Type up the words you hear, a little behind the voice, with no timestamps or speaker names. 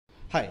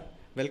Hi,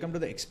 welcome to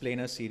the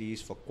Explainer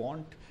series for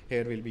Quant.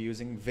 Here we'll be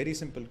using very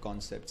simple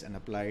concepts and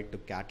apply it to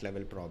CAT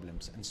level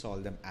problems and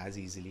solve them as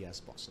easily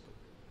as possible.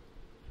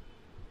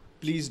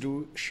 Please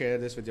do share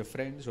this with your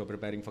friends who are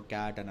preparing for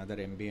CAT and other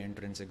MBA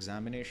entrance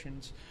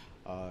examinations.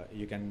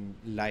 You can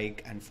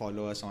like and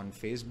follow us on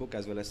Facebook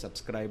as well as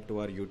subscribe to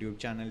our YouTube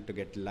channel to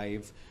get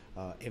live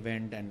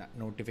event and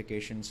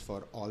notifications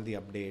for all the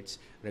updates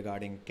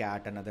regarding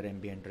CAT and other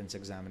MBA entrance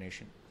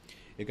examination.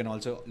 You can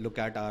also look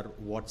at our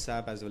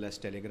WhatsApp as well as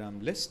Telegram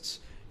lists.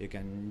 You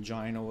can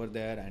join over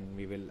there and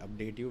we will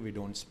update you. We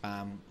don't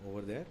spam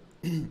over there.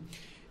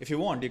 If you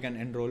want, you can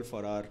enroll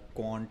for our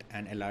Quant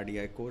and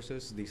LRDI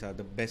courses. These are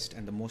the best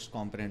and the most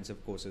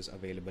comprehensive courses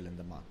available in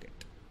the market.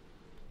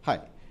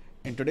 Hi,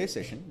 in today's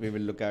session, we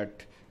will look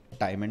at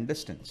time and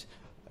distance.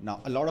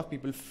 Now, a lot of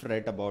people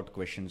fret about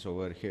questions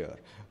over here,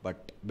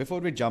 but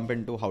before we jump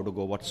into how to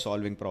go about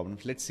solving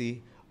problems, let's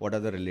see what are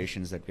the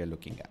relations that we are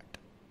looking at.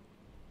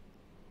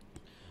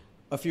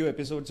 A few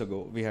episodes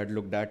ago, we had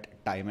looked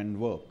at time and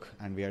work,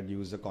 and we had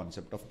used the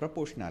concept of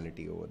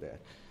proportionality over there.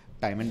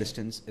 Time and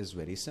distance is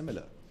very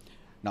similar.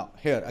 Now,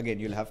 here again,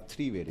 you'll have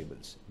three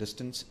variables: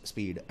 distance,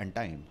 speed, and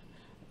time.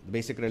 The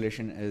basic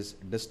relation is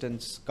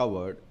distance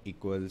covered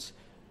equals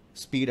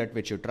speed at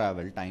which you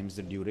travel times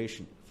the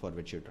duration for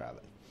which you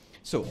travel.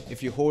 So,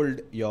 if you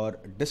hold your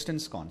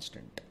distance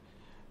constant,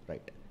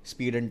 right,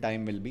 speed and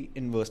time will be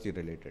inversely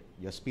related.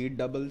 Your speed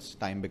doubles,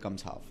 time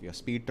becomes half. Your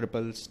speed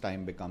triples,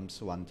 time becomes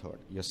 1/3.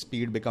 Your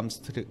speed becomes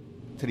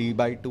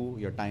 3/2,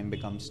 your time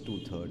becomes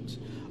 2/3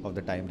 of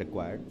the time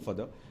required for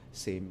the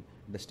same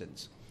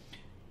distance.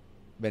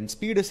 When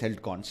speed is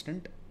held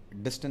constant,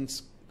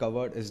 distance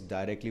covered is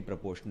directly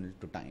proportional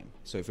to time.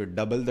 So if you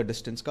double the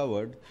distance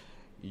covered,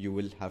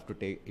 you'll have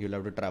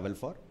to travel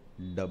for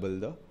double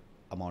the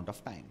amount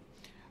of time,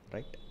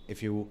 right?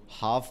 If you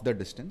halve the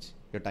distance,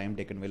 your time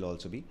taken will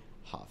also be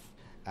half.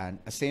 And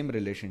a same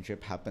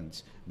relationship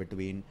happens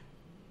between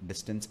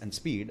distance and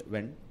speed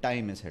when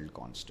time is held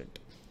constant.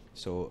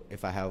 So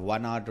if I have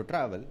 1 hour to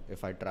travel,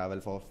 if I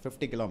travel for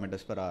 50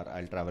 kilometers per hour,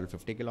 I'll travel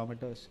 50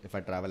 kilometers. If I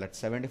travel at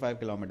 75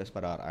 kilometers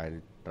per hour,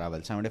 I'll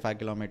travel 75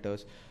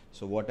 kilometers.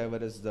 So whatever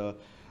is the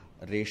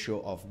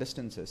ratio of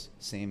distances,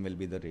 same will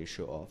be the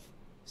ratio of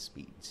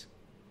speeds.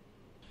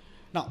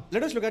 Now,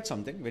 let us look at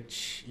something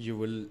which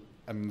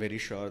I'm very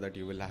sure that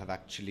you will have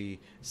actually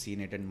seen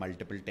it in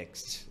multiple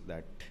texts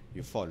that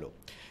you follow.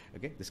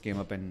 Okay, this came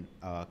up in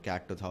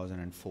CAT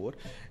 2004.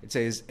 It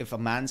says if a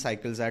man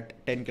cycles at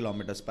 10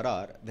 kilometers per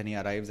hour, then he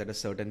arrives at a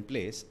certain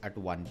place at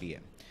 1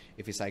 p.m.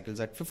 If he cycles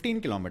at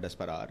 15 kilometers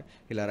per hour,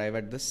 he'll arrive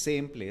at the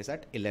same place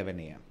at 11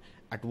 a.m.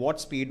 At what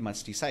speed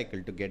must he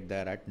cycle to get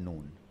there at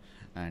noon?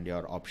 And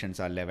your options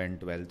are 11,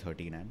 12,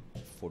 13, and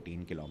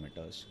 14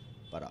 kilometers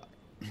per hour.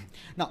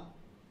 Now,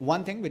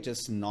 one thing which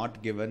is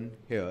not given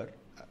here,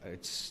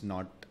 it's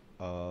not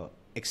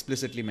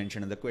explicitly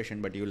mentioned in the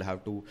question, but you'll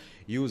have to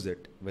use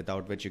it,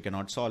 without which you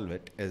cannot solve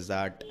it, is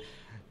that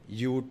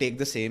you take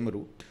the same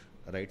route,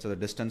 right? So the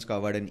distance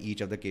covered in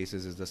each of the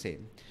cases is the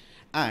same.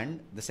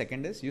 And the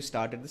second is you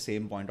start at the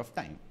same point of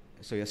time.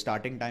 So your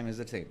starting time is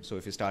the same. So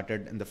if you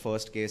started in the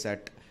first case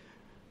at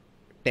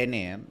 10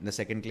 a.m., the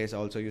second case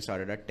also you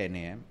started at 10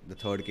 a.m., the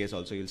third case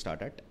also you'll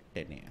start at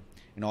 10 a.m.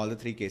 In all the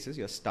three cases,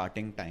 your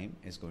starting time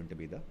is going to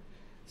be the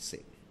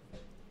same.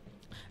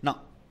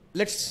 Now,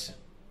 let's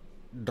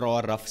draw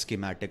a rough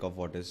schematic of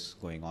what is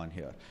going on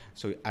here.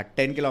 So at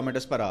 10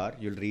 kilometers per hour,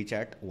 you'll reach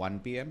at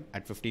 1 p.m.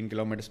 At 15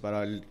 kilometers per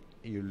hour,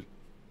 you'll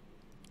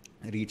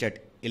reach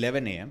at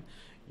 11 a.m.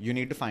 You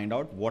need to find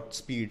out what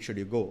speed should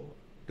you go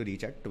to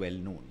reach at 12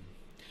 noon,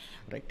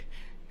 right?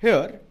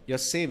 Here, you're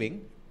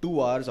saving 2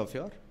 hours of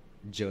your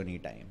journey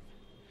time,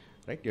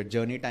 right? Your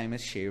journey time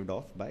is shaved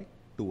off by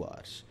 2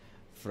 hours.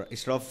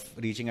 Instead of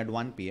reaching at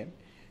 1 p.m.,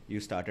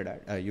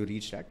 you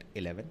reached at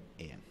 11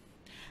 a.m.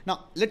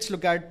 Now, let's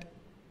look at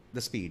the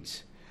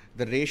speeds.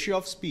 The ratio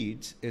of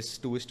speeds is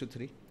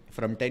 2:3.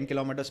 From 10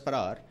 kilometers per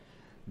hour,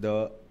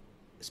 the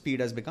speed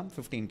has become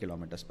 15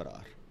 kilometers per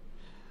hour,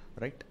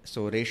 right?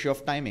 So ratio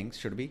of timings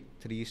should be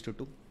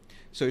 3:2.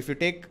 So if you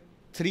take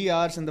 3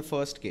 hours in the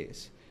first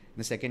case, in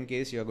the second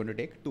case, you're going to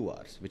take 2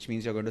 hours, which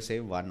means you're going to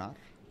save 1 hour.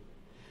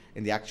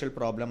 In the actual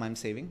problem, I'm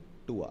saving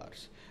 2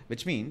 hours,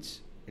 which means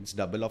it's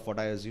double of what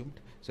I assumed.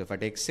 So if I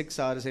take 6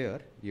 hours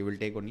here, you will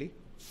take only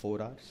 4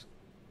 hours,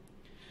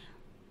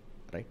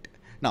 right?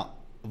 Now,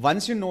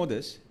 once you know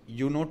this,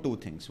 you know two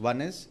things.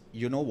 One is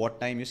you know what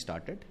time you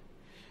started.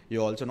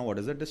 You also know what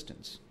is the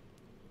distance,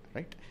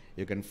 right?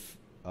 You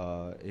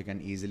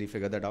can easily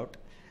figure that out.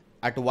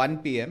 At 1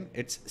 p.m.,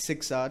 it's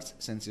 6 hours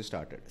since you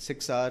started.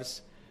 6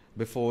 hours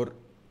before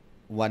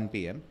 1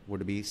 p.m.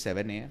 would be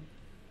 7 a.m.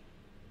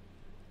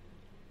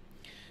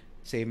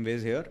 Same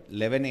ways here,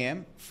 11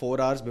 a.m., 4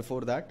 hours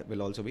before that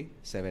will also be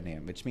 7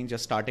 a.m., which means your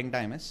starting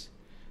time is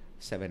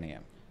 7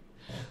 a.m.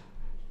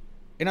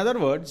 In other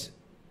words,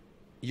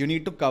 you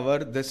need to cover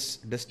this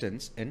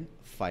distance in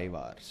 5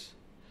 hours.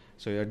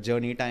 So your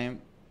journey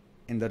time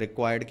in the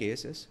required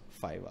case is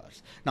 5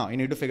 hours. Now you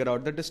need to figure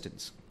out the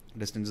distance.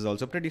 Distance is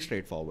also pretty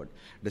straightforward.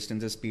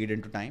 Distance is speed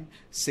into time.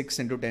 6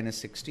 into 10 is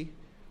 60.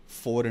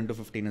 4 into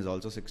 15 is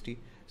also 60.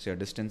 So your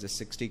distance is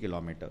 60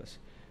 kilometers.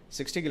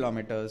 60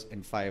 kilometers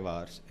in 5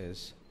 hours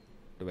is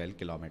 12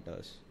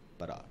 kilometers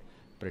per hour.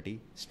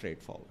 Pretty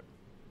straightforward.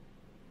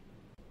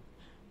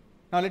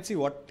 Now let's see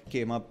what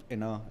came up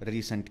in a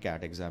recent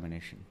CAT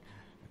examination.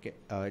 Okay,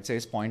 it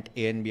says point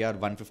A and B are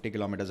 150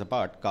 kilometers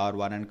apart. Car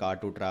 1 and car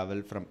 2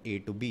 travel from A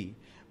to B,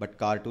 but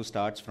car 2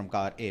 starts from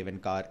car A when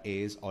car A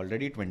is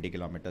already 20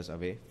 kilometers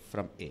away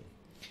from A.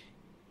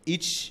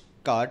 Each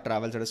car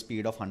travels at a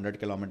speed of 100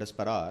 kilometers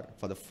per hour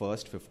for the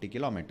first 50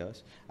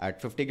 kilometers,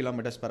 at 50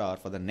 kilometers per hour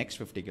for the next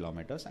 50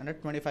 kilometers, and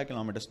at 25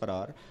 kilometers per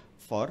hour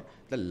for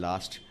the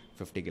last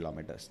 50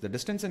 kilometers. The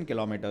distance in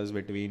kilometers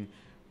between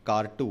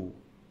car 2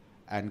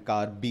 and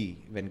car B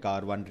when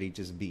car 1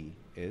 reaches B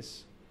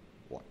is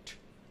what?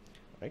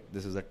 Right?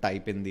 This is a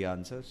type in the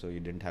answer, so you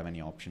didn't have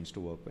any options to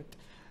work with.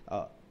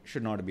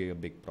 Should not be a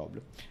big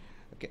problem.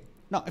 Okay.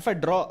 Now, if I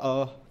draw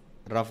a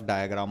rough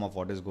diagram of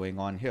what is going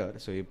on here,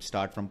 so you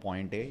start from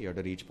point A, you have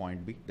to reach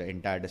point B. The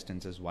entire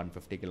distance is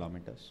 150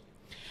 kilometers.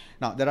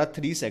 Now, there are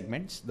 3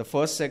 segments. The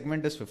first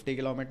segment is 50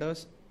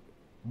 kilometers.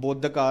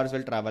 Both the cars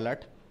will travel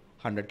at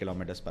 100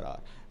 kilometers per hour.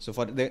 So,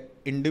 for the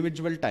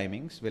individual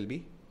timings will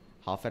be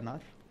half an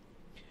hour.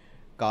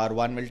 Car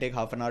 1 will take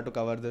half an hour to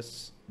cover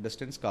this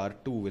distance. Car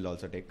 2 will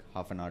also take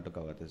half an hour to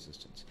cover this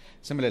distance.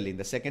 Similarly, in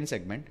the second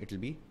segment, it will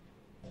be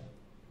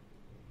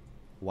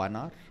 1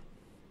 hour.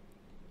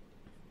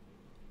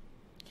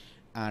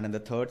 And in the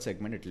third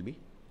segment, it will be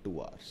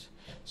 2 hours.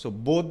 So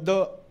both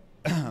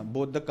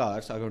the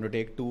cars are going to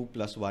take 2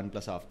 plus 1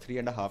 plus half,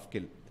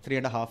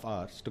 3.5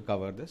 hours to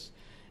cover this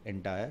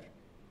entire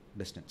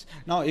distance.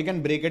 Now you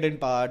can break it in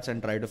parts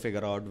and try to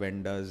figure out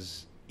when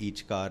does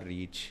each car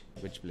reach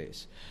which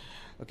place.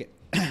 Okay.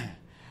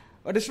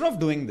 But instead of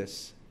doing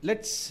this,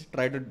 let's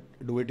try to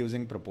do it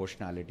using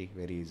proportionality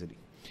very easily.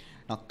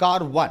 Now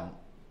car 1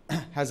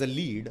 has a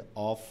lead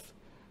of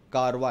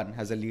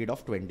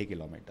 20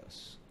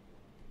 kilometers.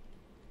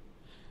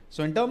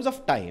 So in terms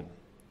of time,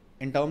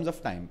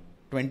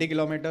 20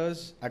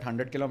 kilometers at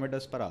 100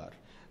 kilometers per hour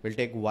will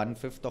take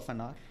 1/5 of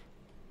an hour.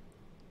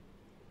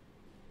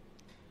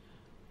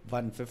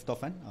 1/5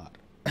 of an hour.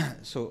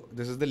 So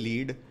this is the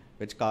lead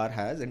which car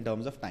has in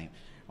terms of time.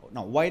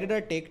 Now, why did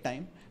I take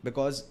time?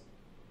 Because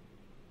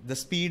the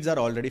speeds are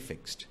already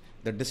fixed.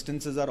 The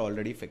distances are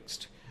already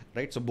fixed,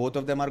 right? So both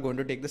of them are going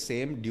to take the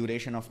same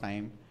duration of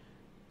time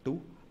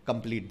to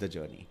complete the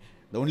journey.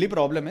 The only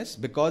problem is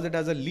because it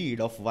has a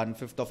lead of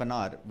 1/5 of an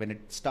hour when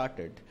it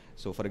started.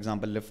 So for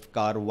example, if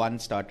car 1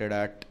 started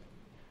at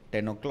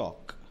 10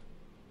 o'clock,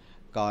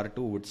 car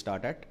 2 would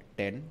start at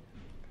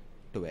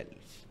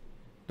 10:12.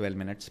 12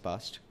 minutes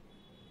past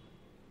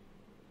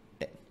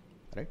 10,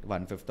 right?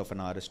 1/5 of an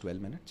hour is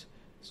 12 minutes.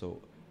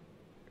 So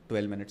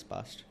 12 minutes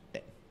past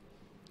 10,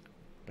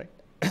 right?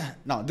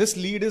 Now this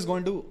lead is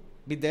going to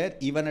be there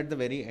even at the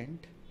very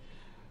end,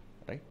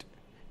 right?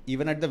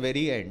 Even at the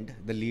very end,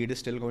 the lead is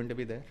still going to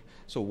be there.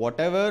 So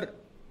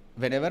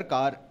whenever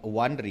car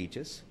 1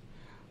 reaches,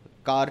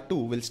 car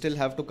 2 will still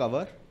have to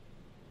cover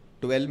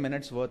 12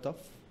 minutes worth of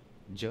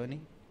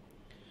journey,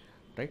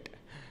 right?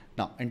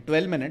 Now in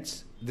 12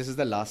 minutes, this is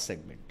the last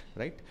segment,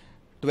 right?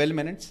 12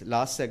 minutes,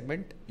 last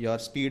segment, your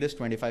speed is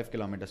 25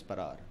 kilometers per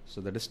hour.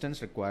 So the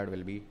distance required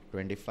will be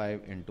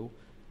 25 into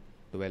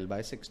 12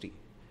 by 60,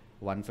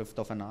 1/5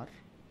 of an hour.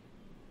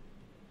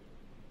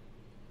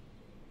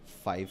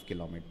 5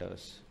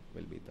 kilometers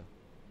will be the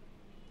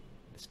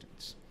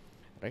distance,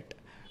 right?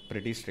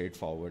 Pretty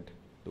straightforward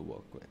to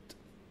work with.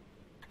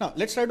 Now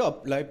let's try to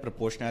apply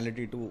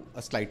proportionality to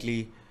a slightly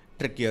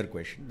trickier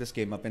question. This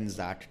came up in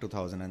ZAT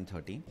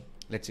 2013.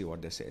 Let's see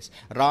what this says.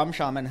 Ram,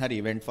 Sham and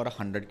Hari went for a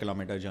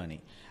 100-kilometer journey.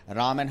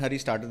 Ram and Hari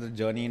started the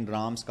journey in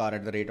Ram's car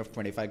at the rate of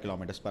 25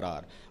 kilometers per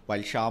hour,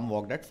 while Sham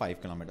walked at 5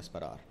 kilometers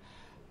per hour.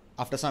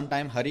 After some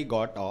time, Hari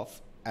got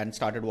off and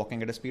started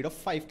walking at a speed of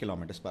 5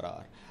 kilometers per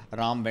hour.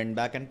 Ram went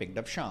back and picked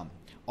up Sham.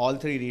 All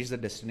three reached the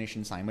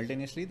destination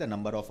simultaneously. The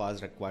number of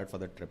hours required for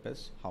the trip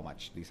is how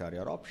much? These are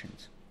your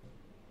options.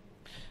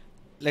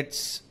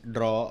 Let's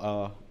draw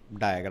a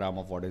diagram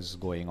of what is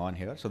going on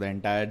here. So the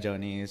entire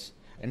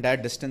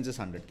distance is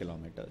 100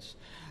 kilometers,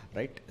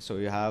 right? So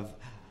you have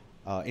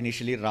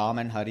initially Ram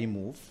and Hari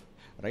move,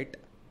 right?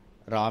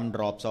 Ram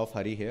drops off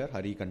Hari here.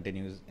 Hari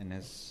continues in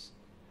his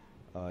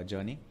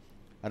journey.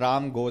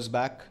 Ram goes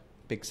back,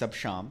 picks up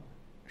Sham.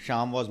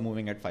 Sham was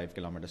moving at 5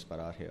 kilometers per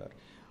hour here.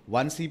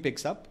 Once he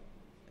picks up,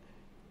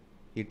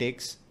 he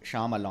takes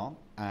Sham along,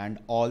 and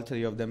all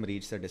three of them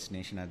reach the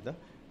destination at the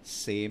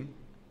same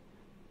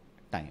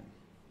time.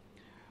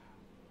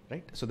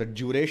 Right? So the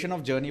duration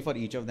of journey for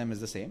each of them is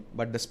the same,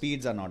 but the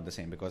speeds are not the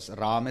same because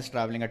Ram is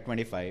traveling at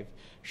 25,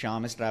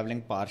 Sham is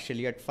traveling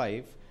partially at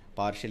 5,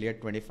 partially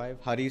at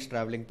 25, Hari is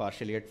traveling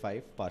partially at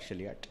 5,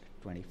 partially at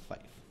 25.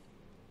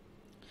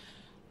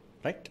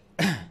 Right?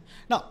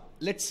 Now,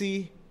 let's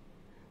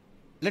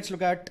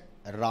look at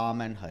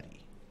Ram and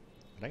Hari.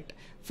 Right?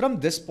 From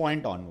this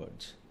point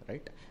onwards,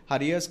 right?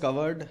 Hari has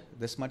covered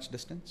this much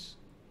distance.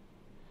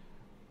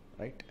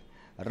 Right?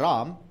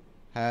 Ram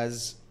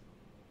has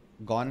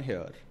gone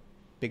here,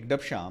 picked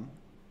up Sham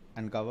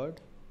and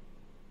covered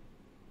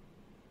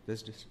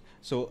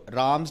So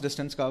Ram's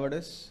distance covered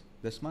is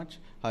this much,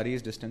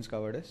 Hari's distance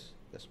covered is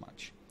this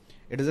much.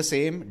 It is the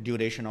same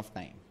duration of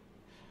time,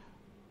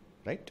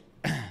 right?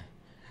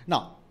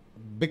 Now,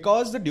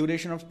 because the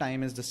duration of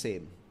time is the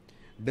same,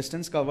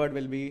 distance covered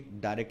will be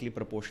directly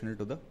proportional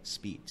to the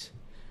speeds.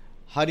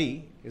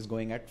 Hari is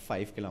going at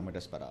 5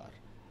 kilometers per hour.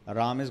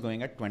 Ram is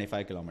going at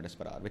 25 kilometers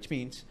per hour, which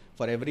means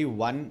for every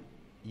 1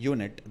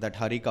 unit that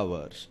Hari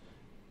covers,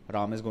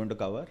 Ram is going to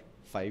cover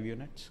 5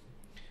 units.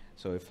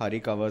 So if Hari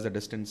covers a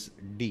distance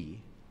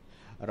d,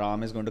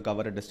 Ram is going to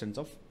cover a distance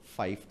of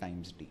 5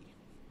 times d.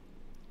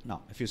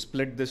 Now, if you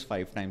split this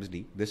 5 times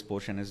d, this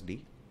portion is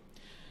d.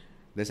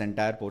 This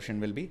entire portion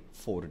will be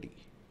 4d.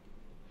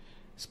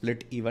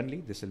 Split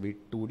evenly, this will be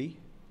 2d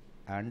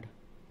and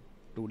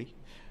 2d,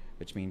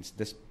 which means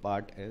this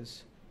part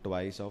is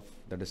twice of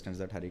the distance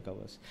that Hari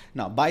covers.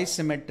 Now, by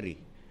symmetry,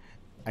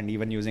 and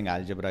even using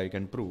algebra, you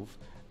can prove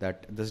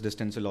that this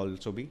distance will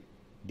also be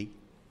d.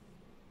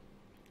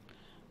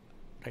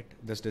 Right?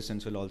 This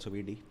distance will also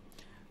be d.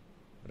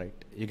 Right?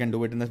 You can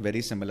do it in a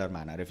very similar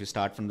manner. If you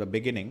start from the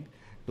beginning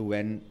to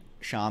when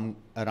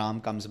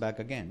Ram comes back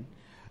again,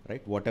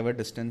 right? Whatever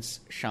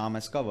distance Sham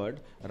has covered,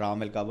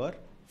 Ram will cover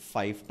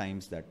 5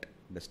 times that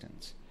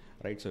distance.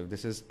 Right? So if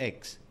this is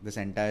x, this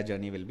entire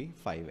journey will be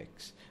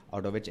 5x,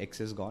 out of which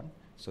x is gone.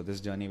 So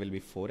this journey will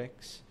be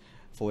 4x.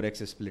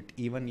 4x is split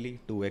evenly,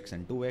 2x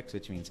and 2x,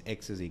 which means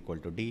x is equal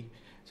to d.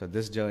 So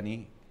this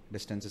journey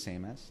distance is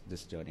same as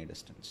this journey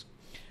distance.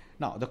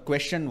 Now, the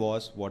question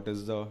was, what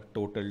is the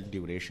total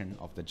duration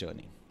of the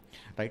journey,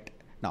 right?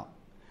 Now,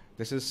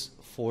 this is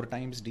 4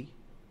 times d,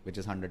 which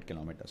is 100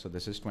 kilometers. So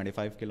this is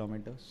 25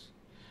 kilometers.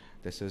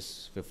 This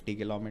is 50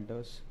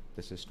 kilometers.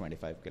 This is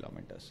 25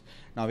 kilometers.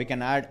 Now, we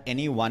can add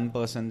any one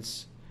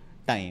person's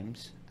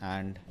times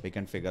and we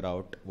can figure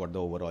out what the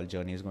overall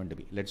journey is going to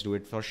be. Let's do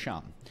it for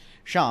Sham.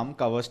 Sham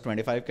covers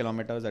 25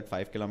 kilometers at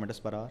 5 kilometers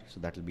per hour. So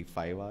that will be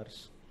 5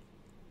 hours.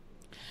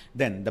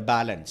 Then the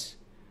balance,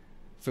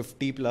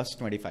 50 plus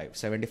 25,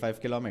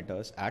 75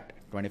 kilometers at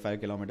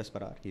 25 kilometers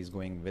per hour. He's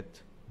going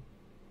with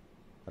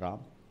Ram,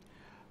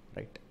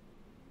 right?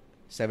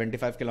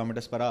 75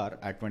 kilometers per hour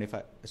at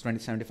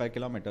 75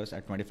 kilometers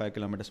at 25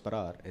 kilometers per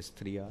hour is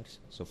 3 hours.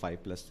 So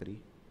 5 plus 3,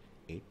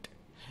 8.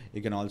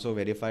 You can also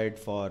verify it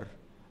for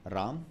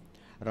Ram.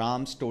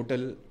 Ram's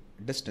total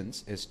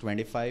distance is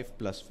 25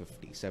 plus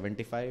 50,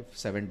 75,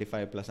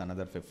 75 plus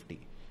another 50,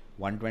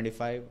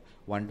 125,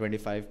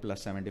 125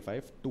 plus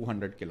 75,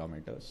 200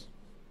 kilometers.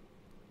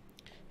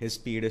 His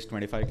speed is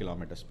 25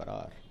 kilometers per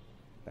hour.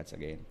 That's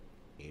again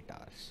 8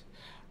 hours,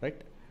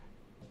 right?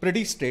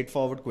 Pretty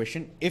straightforward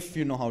question if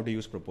you know how to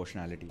use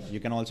proportionality. You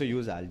can also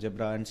use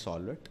algebra and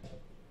solve it.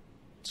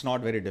 It's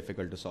not very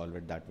difficult to solve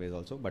it that way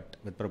also, but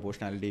with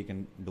proportionality you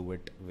can do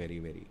it very,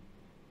 very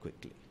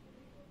quickly.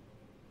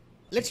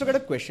 Let's look at a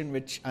question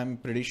which I'm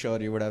pretty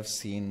sure you would have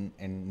seen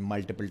in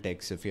multiple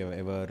texts if you have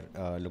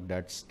ever looked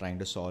at trying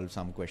to solve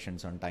some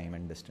questions on time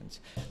and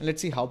distance. And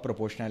let's see how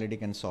proportionality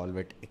can solve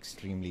it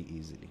extremely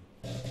easily.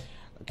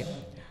 Okay.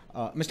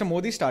 Mr.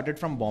 Modi started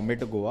from Bombay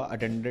to Goa,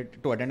 attended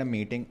a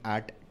meeting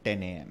at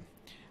 10 a.m.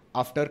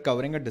 After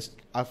covering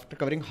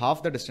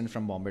half the distance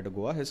from Bombay to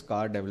Goa, his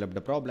car developed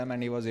a problem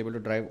and he was able to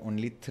drive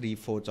only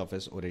 3/4 of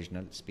his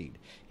original speed.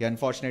 He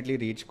unfortunately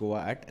reached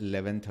Goa at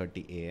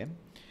 11:30 a.m.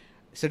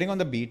 Sitting on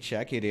the beach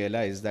shack, he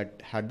realized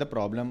that had the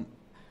problem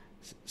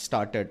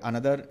started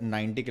another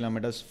 90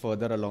 kilometers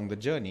further along the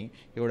journey,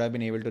 he would have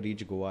been able to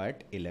reach Goa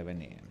at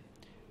 11 a.m.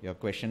 Your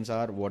questions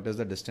are, what is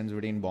the distance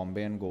between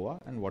Bombay and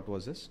Goa and what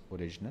was his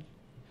original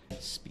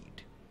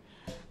speed?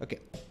 Okay,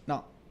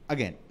 now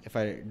again, if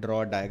I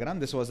draw a diagram,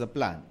 this was the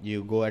plan.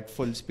 You go at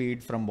full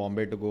speed from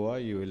Bombay to Goa,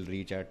 you will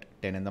reach at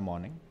 10 in the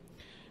morning.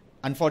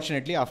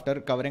 Unfortunately, after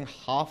covering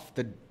half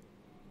the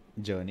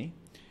journey,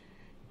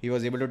 he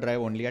was able to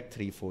drive only at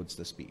 3/4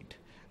 the speed.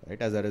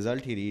 Right? As a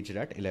result, he reached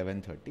at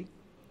 11:30.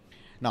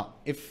 Now,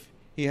 if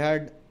he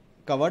had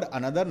covered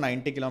another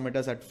 90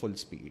 kilometers at full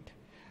speed,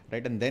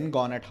 right, and then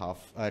gone at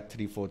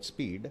 3/4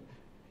 speed,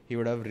 he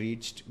would have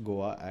reached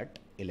Goa at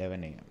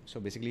 11 a.m. So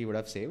basically, he would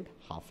have saved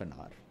half an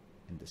hour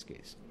in this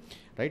case.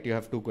 Right? You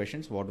have two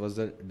questions: what was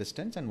the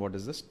distance, and what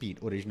is the speed,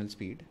 original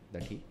speed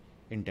that he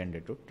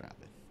intended to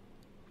travel?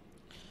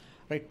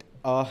 Right?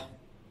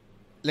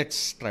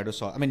 Let's try to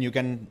solve. I mean, you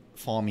can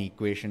form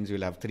equations.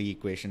 You'll have 3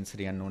 equations,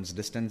 3 unknowns.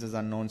 Distance is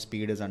unknown,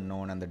 speed is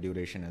unknown, and the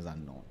duration is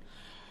unknown.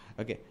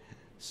 Okay.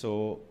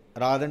 So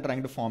rather than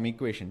trying to form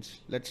equations,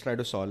 let's try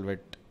to solve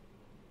it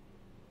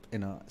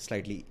in a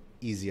slightly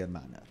easier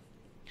manner.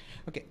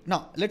 Okay.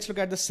 Now let's look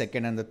at the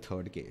second and the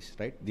third case,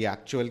 right? The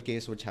actual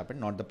case which happened,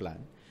 not the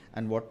plan,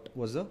 and what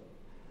was an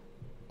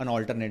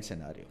alternate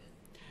scenario,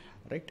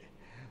 right?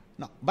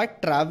 Now, by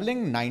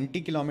traveling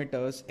 90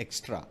 kilometers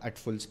extra at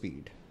full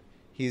speed,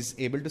 he's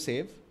able to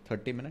save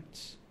 30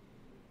 minutes.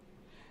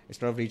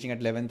 Instead of reaching at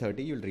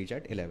 11:30, you'll reach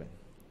at 11,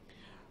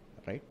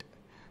 right?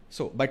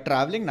 So by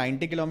traveling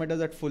 90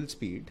 kilometers at full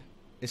speed,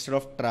 instead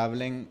of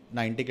traveling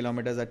 90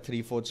 kilometers at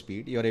 3/4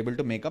 speed, you're able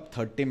to make up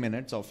 30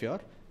 minutes of your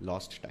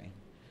lost time.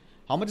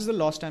 How much is the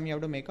lost time you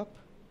have to make up?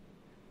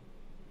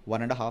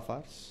 1.5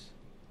 hours,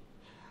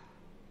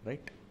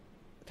 right?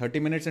 30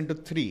 minutes into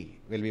 3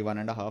 will be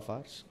 1.5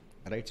 hours,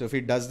 right? So if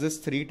he does this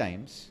 3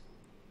 times,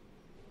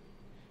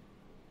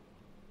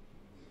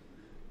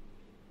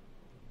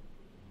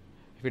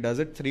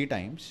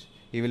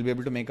 he will be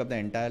able to make up the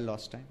entire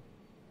lost time,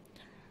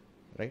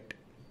 right?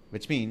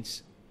 Which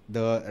means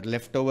the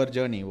leftover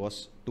journey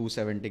was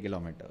 270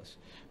 kilometers,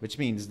 which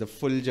means the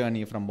full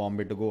journey from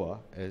Bombay to Goa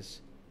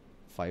is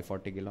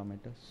 540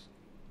 kilometers,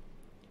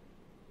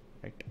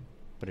 right?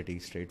 Pretty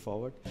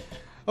straightforward.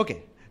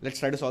 Okay, let's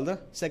try to solve the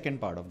second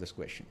part of this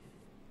question.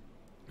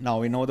 Now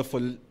we know the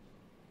full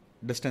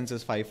distance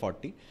is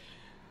 540.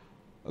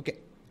 Okay,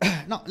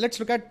 now let's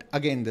look at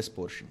again this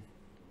portion,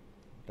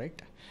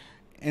 right?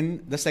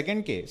 In the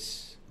second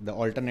case, the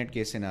alternate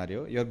case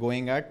scenario, you're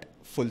going at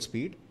full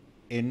speed.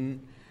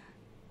 In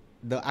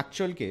the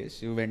actual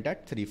case, you went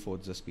at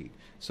 3/4 the speed.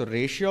 So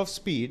ratio of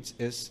speeds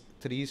is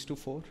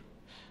 3:4.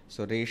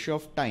 So ratio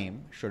of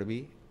time should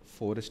be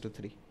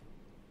 4:3.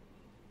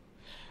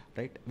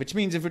 Right? Which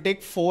means if you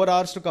take 4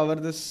 hours to cover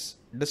this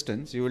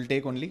distance, you will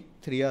take only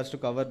 3 hours to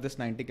cover this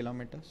 90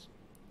 kilometers.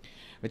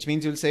 Which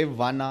means you'll save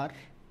 1 hour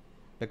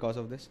because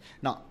of this.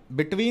 Now,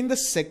 between the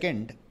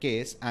second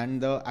case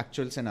and the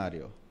actual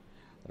scenario,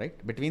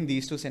 right? Between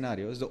these two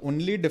scenarios, the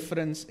only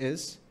difference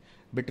is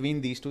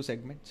between these two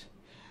segments.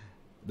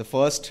 The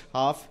first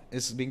half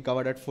is being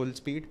covered at full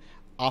speed.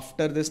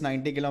 After this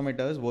 90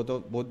 kilometers,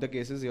 both the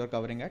cases you are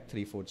covering at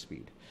 3/4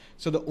 speed.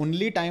 So the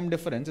only time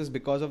difference is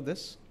because of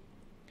this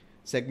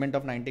segment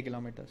of 90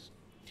 kilometers.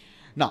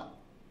 Now,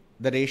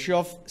 the ratio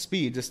of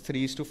speeds is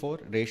 3:4,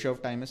 ratio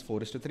of time is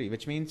 4:3,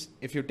 which means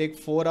if you take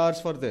 4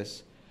 hours for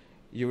this,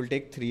 you will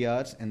take 3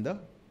 hours in the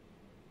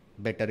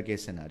better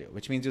case scenario,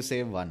 which means you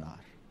save 1 hour.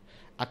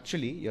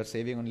 Actually, you're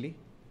saving only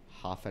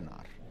half an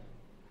hour,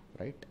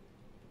 right?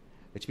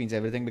 Which means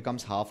everything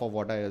becomes half of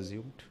what I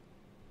assumed.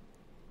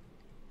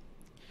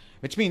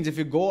 Which means if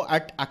you go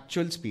at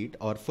actual speed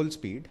or full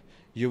speed,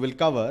 you will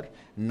cover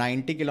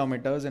 90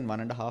 kilometers in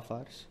 1.5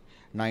 hours.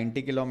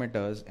 90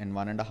 kilometers in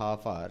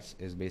 1.5 hours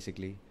is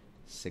basically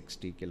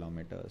 60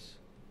 kilometers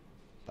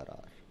per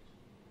hour.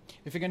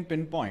 If you can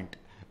pinpoint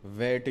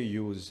where to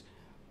use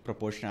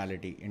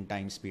proportionality in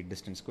time, speed,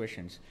 distance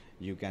questions,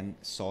 you can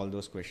solve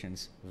those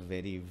questions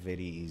very,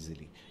 very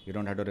easily. You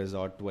don't have to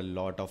resort to a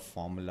lot of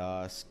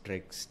formulas,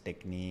 tricks,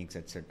 techniques,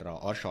 etc.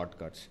 or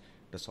shortcuts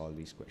to solve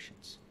these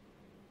questions.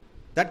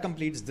 That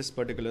completes this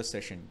particular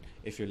session.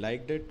 If you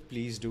liked it,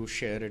 please do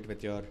share it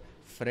with your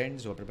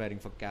friends who are preparing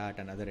for CAT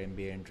and other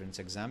MBA entrance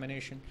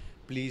examination.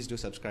 Please do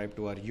subscribe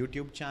to our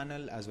YouTube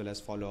channel as well as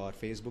follow our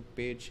Facebook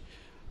page.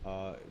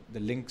 The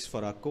links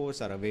for our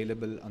course are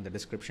available on the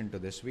description to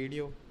this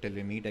video. Till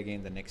we meet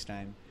again the next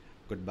time,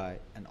 goodbye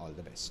and all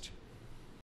the best.